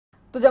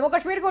तो जम्मू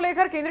कश्मीर को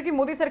लेकर केंद्र की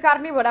मोदी सरकार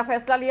ने बड़ा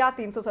फैसला लिया।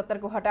 370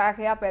 को हटाया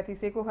गया,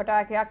 35 को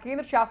हटाया गया,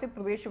 केंद्र शासित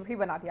प्रदेश भी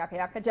बना दिया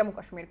गया है जम्मू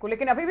कश्मीर को।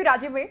 लेकिन अभी भी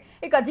राज्य में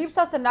एक अजीब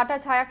सा सन्नाटा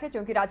छाया है,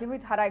 क्योंकि राज्य में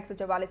धारा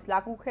 144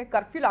 लागू है,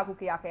 कर्फ्यू लागू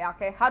किया गया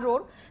है, हर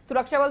रोड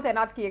सुरक्षा बल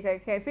तैनात किए गए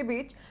हैं। इसी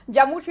बीच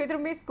जम्मू क्षेत्र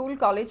में स्कूल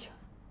कॉलेज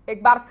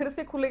एक बार फिर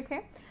से खुले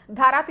हैं।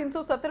 धारा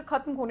 370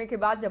 खत्म होने के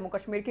बाद जम्मू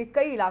कश्मीर के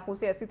कई इलाकों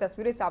से ऐसी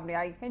तस्वीरें सामने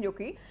आई हैं जो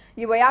कि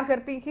ये बयां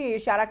करती हैं, ये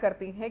इशारा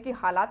करती हैं कि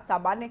हालात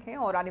सामान्य हैं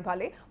और आने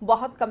वाले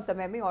बहुत कम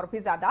समय में और भी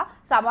ज्यादा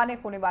सामान्य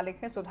होने वाले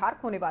हैं, सुधार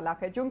होने वाला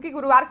है। चूंकि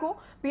गुरुवार को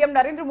पीएम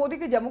नरेंद्र मोदी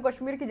के जम्मू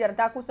कश्मीर की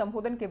जनता को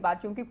संबोधन के बाद,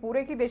 चूंकि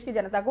पूरे ही देश की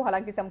जनता को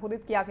हालांकि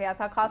संबोधित किया गया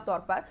था, खासतौर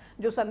पर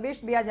जो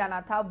संदेश दिया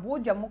जाना था वो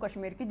जम्मू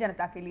कश्मीर की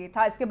जनता के लिए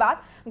था। इसके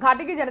बाद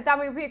घाटी की जनता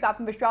में भी एक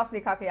आत्मविश्वास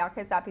देखा गया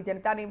है, साथ ही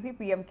जनता ने भी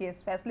पीएम के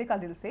इस फैसले का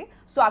दिल से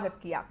स्वागत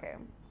किया है।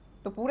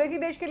 तो पूरे ही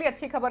देश के लिए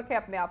अच्छी खबर है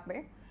अपने आप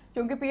में,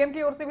 क्योंकि पीएम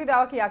की ओर से भी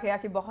दावा किया गया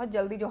कि बहुत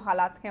जल्दी जो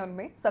हालात हैं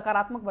उनमें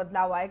सकारात्मक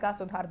बदलाव आएगा,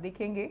 सुधार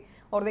दिखेंगे।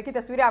 और देखिए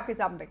तस्वीरें आपके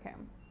सामने हैं।